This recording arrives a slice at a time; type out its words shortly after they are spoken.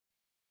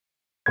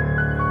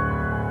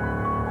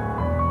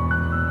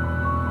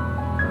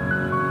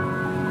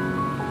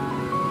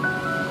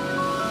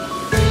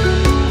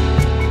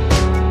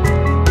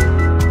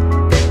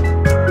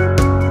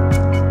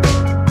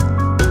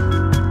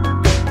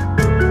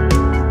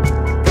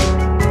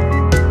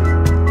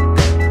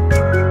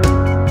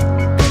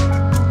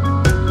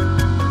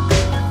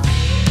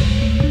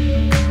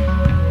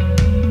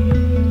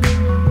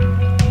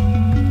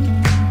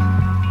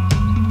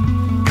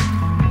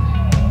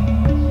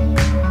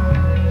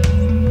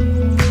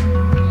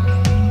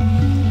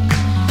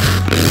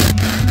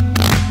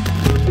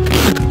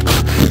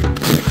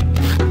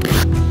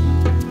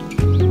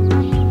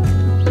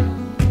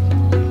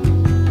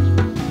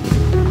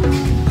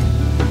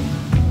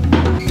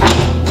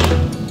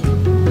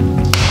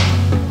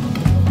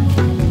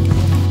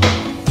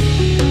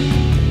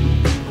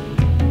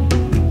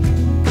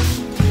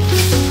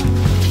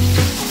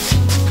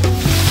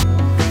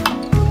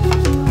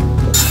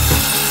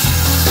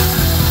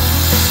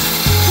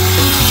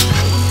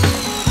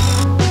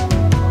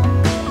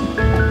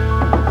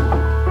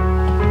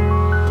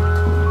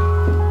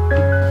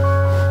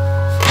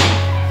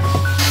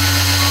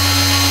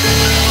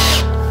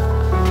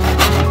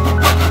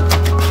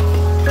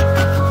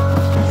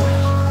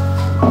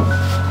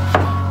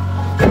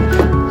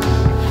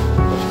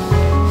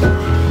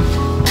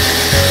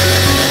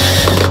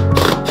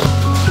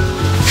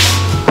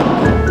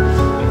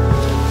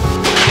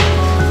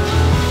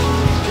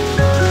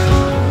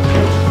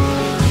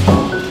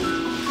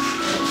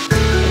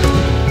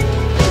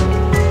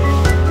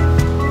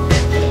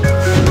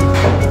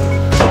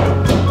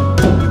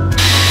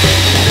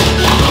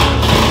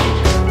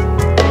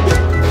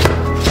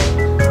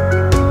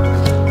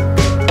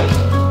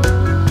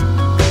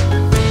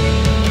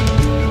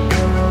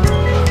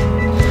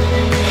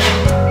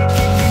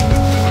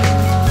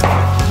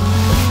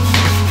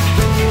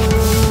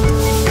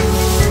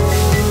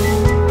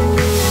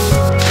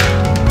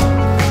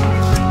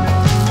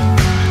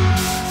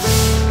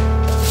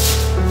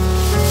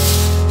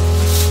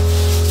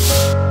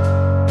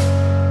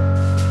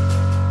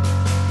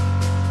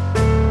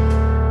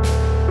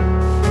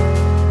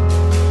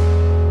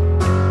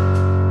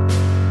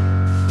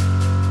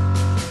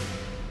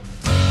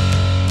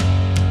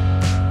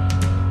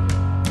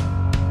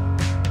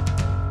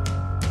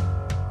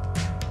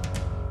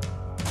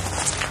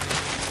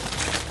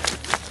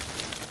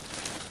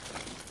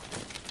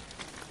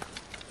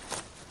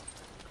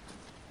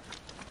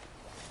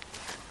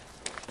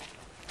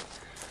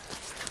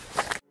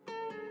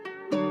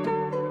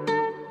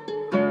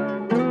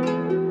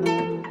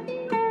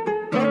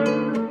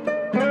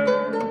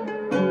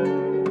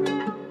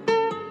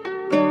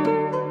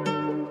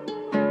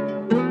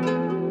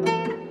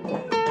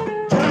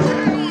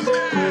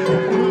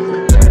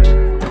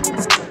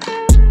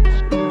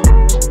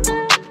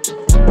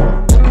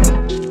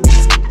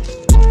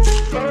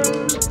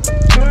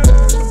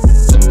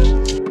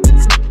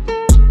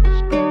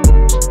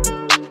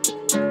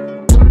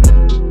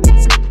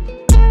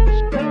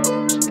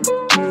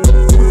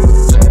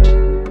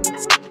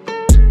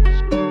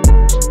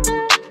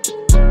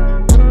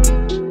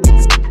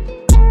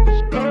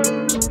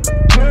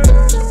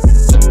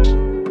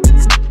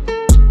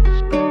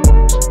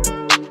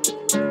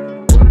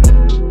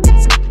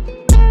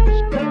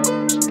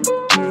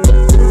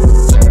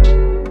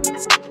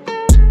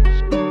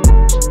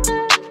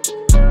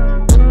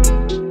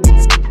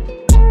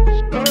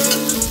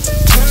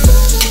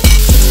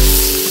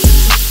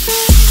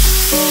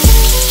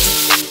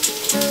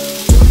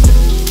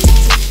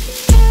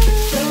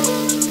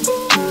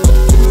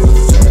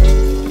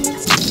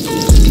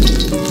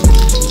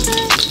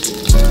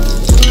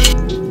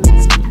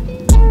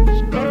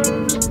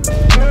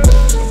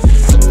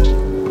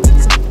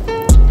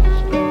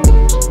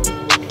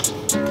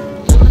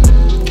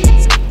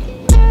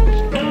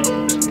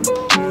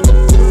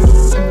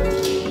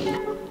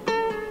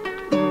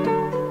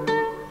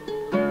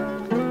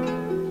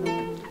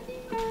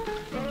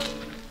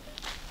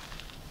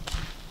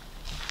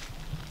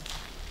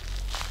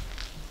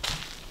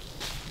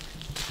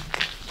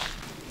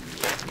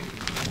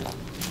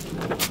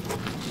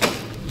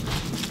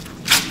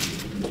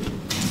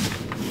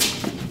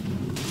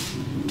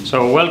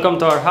So welcome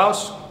to our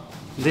house.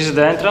 This is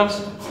the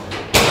entrance.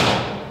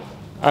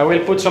 I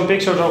will put some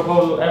pictures of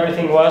how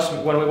everything was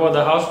when we bought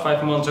the house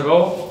 5 months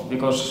ago,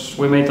 because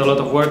we made a lot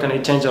of work and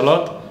it changed a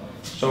lot.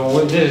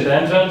 So this is the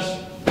entrance,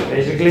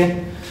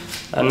 basically.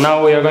 And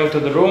now we are going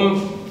to the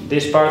room.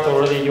 This part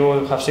already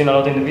you have seen a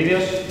lot in the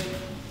videos.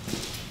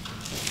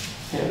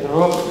 Here's the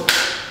room.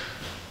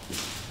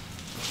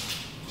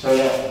 So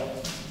yeah.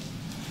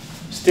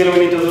 Still we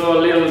need to do a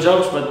little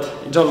jobs, but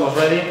it's almost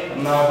ready.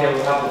 And now here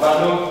we have the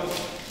bathroom.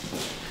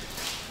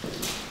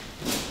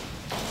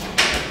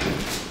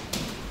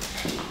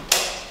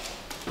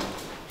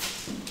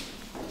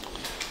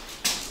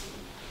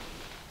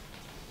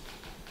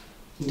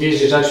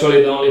 This is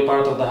actually the only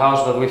part of the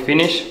house that we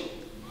finish.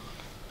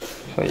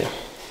 So yeah,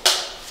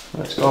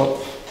 let's go.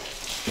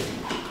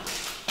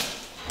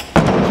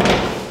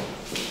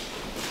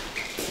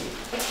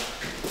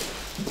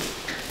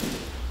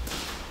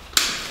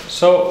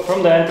 So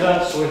from the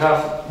entrance we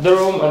have the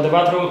room and the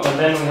bathroom, and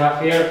then we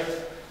have here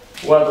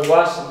what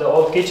was the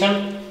old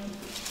kitchen.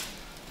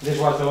 This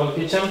was the old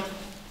kitchen.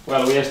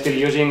 Well, we are still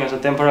using as a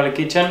temporary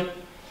kitchen.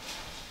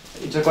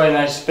 It's a quite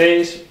nice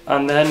space.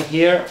 And then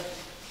here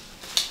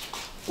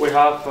we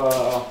have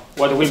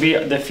what will be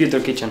the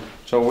future kitchen.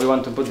 So we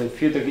want to put the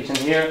future kitchen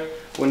here.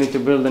 We need to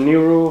build a new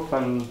roof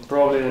and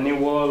probably a new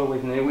wall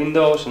with new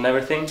windows and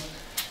everything.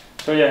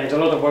 So yeah, it's a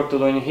lot of work to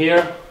do in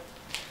here.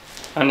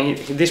 And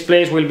this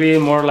place will be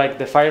more like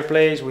the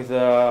fireplace with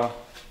the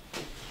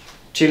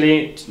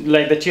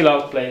like the chill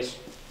out place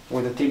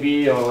with the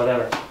TV or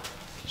whatever.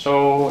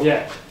 So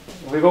yeah,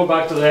 we go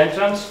back to the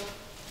entrance.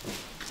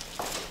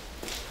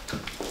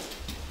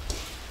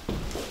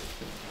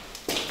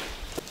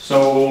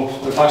 So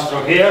we pass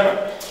through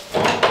here,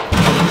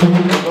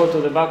 go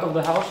to the back of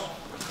the house.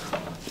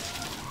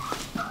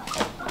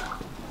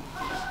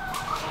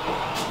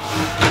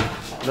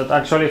 That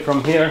actually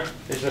from here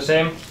is the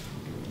same.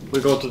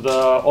 We go to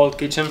the old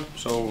kitchen,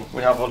 so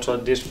we have also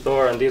this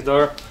door and this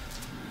door.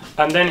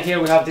 And then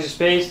here we have this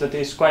space that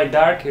is quite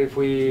dark if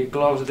we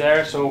close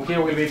there. So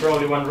here will be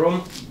probably one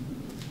room.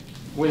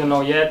 We don't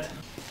know yet.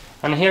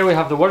 And here we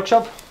have the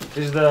workshop.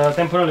 This is the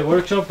temporary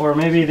workshop, or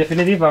maybe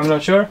definitive, I'm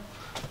not sure.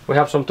 We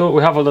have some tools,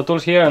 we have all the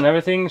tools here and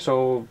everything,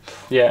 so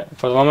yeah,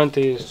 for the moment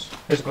it's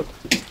good.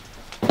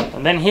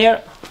 And then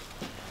here,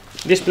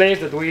 this place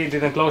that we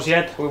didn't close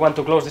yet, we want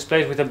to close this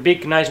place with a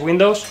big nice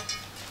windows.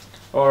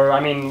 Or I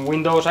mean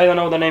windows, I don't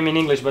know the name in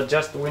English, but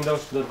just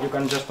windows that you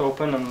can just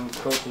open and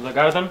go to the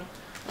garden,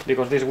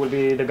 because this will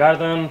be the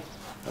garden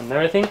and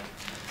everything.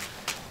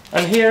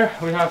 And here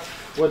we have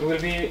what will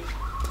be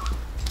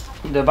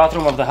the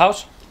bathroom of the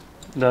house,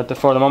 that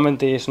for the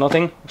moment is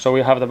nothing. So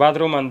we have the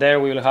bathroom, and there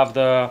we will have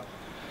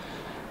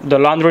the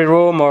laundry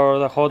room or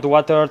the hot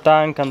water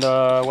tank and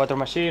the water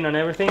machine and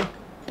everything.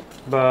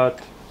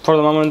 But for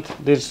the moment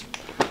it's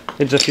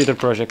a future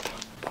project.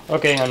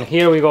 Okay, and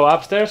here we go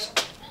upstairs.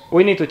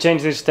 We need to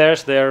change these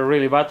stairs, they're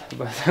really bad,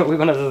 but we're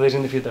gonna do this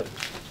in the future.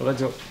 So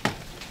let's go.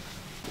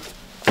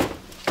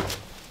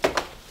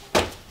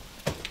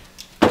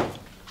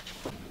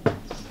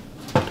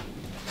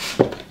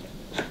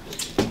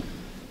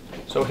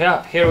 So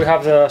here we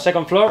have the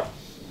second floor.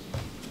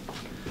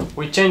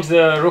 We changed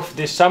the roof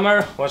this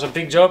summer, was a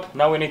big job.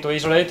 Now we need to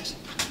isolate.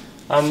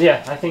 And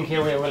yeah, I think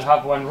here we will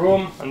have one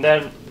room, and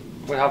then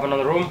we have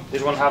another room.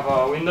 This one have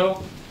a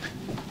window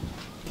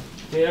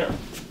here.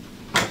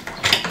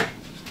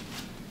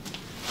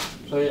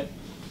 So yeah.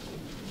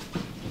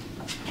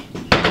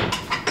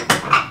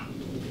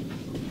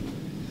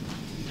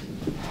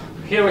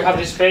 Here we have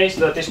this space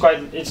that is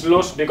it's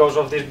loose because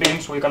of these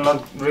beams. We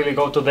cannot really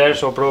go to there,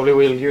 so probably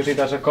we'll use it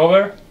as a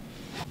cover.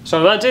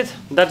 So that's it.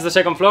 That's the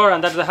second floor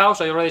and that's the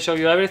house. I already showed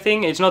you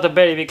everything. It's not a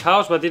very big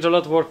house, but it's a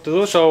lot of work to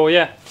do. So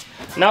yeah,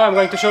 now I'm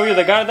going to show you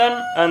the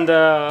garden, and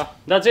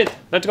that's it.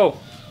 Let's go.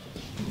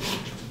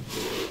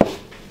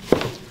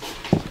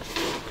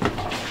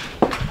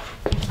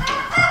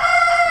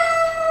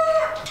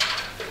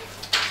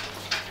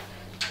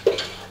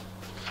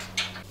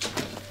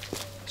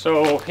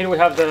 So here we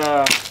have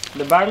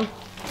the barn.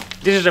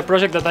 This is a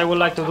project that I would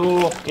like to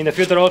do in the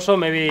future also,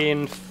 maybe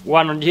in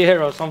 1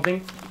 year or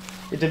something.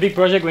 It's a big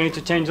project. We need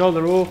to change all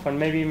the roof and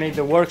maybe make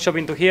the workshop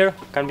into here.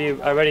 Can be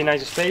a very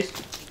nice space.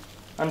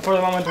 And for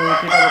the moment we will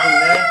keep everything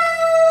there.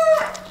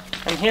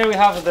 And here we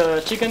have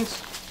the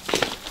chickens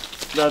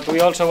that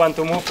we also want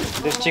to move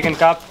this chicken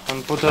cap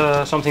and put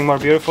something more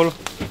beautiful.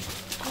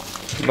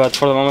 But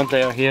for the moment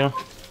they are here.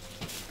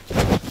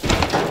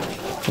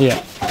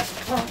 Yeah.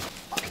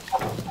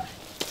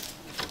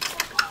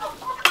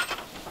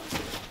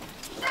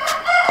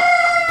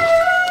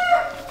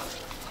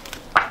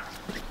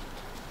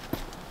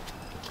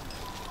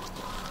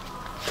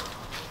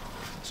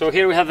 So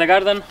here we have the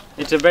garden.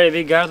 It's a very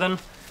big garden.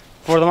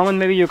 For the moment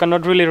maybe you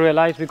cannot really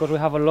realize, because we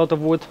have a lot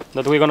of wood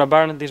that we're gonna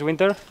burn this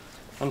winter,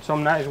 and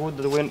some nice wood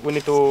that we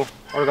need to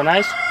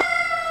organize.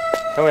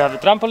 So we have the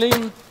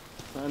trampoline,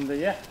 and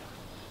yeah.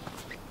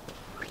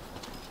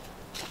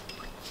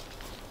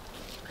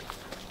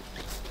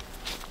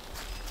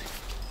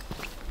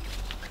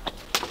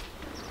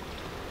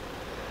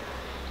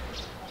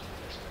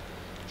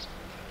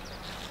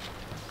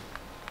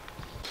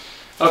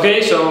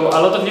 Okay, so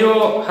a lot of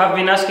you have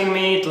been asking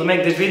me to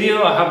make this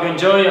video. I hope you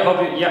enjoy. I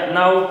hope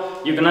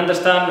now you can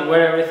understand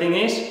where everything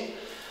is.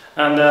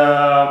 And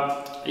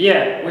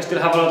yeah, we still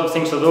have a lot of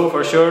things to do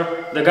for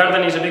sure. The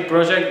garden is a big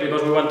project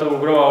because we want to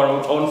grow our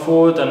own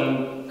food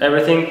and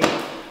everything.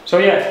 So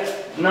yeah,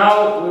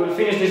 now we will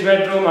finish this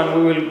bedroom and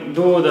we will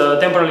do the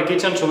temporary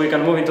kitchen so we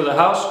can move into the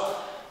house.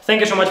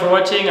 Thank you so much for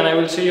watching, and I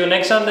will see you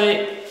next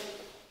Sunday.